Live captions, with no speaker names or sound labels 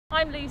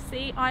I'm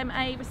Lucy, I'm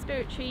a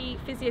respiratory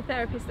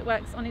physiotherapist that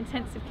works on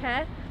intensive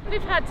care.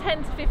 We've had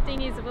 10 to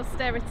 15 years of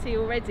austerity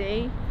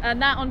already,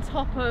 and that on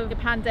top of the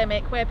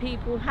pandemic where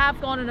people have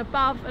gone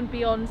above and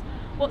beyond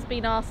what's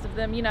been asked of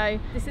them. You know,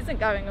 this isn't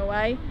going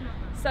away.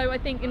 So I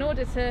think in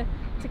order to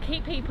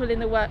keep people in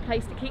the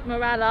workplace, to keep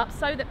morale up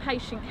so that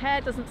patient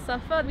care doesn't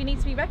suffer, we need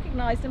to be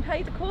recognised and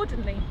paid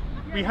accordingly.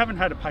 We haven't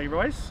had a pay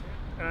rise.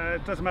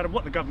 It doesn't matter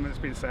what the government's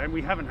been saying,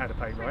 we haven't had a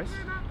pay rise.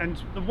 And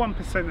the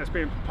 1% that's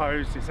being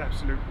proposed is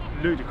absolutely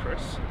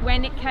ludicrous.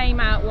 When it came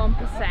out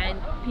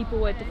 1%, people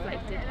were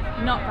deflated,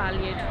 not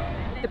valued.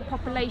 The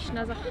population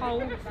as a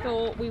whole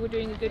thought we were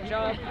doing a good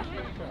job,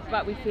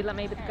 but we feel like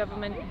maybe the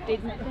government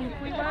didn't think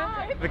we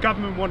were. The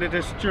government wanted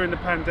us during the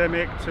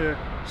pandemic to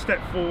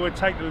step forward,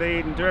 take the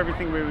lead and do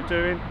everything we were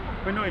doing.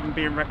 We're not even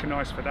being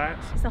recognised for that.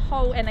 It's the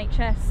whole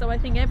NHS, so I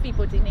think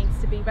everybody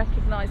needs to be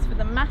recognised for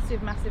the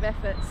massive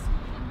efforts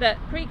that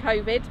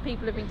pre-COVID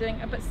people have been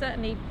doing, but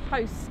certainly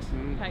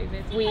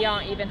post-COVID. We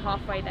aren't even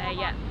halfway there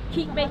yet.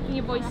 Keep making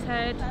your voice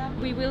heard.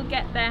 We will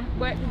get there.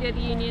 Work with the other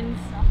unions.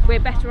 We're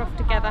better off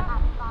together.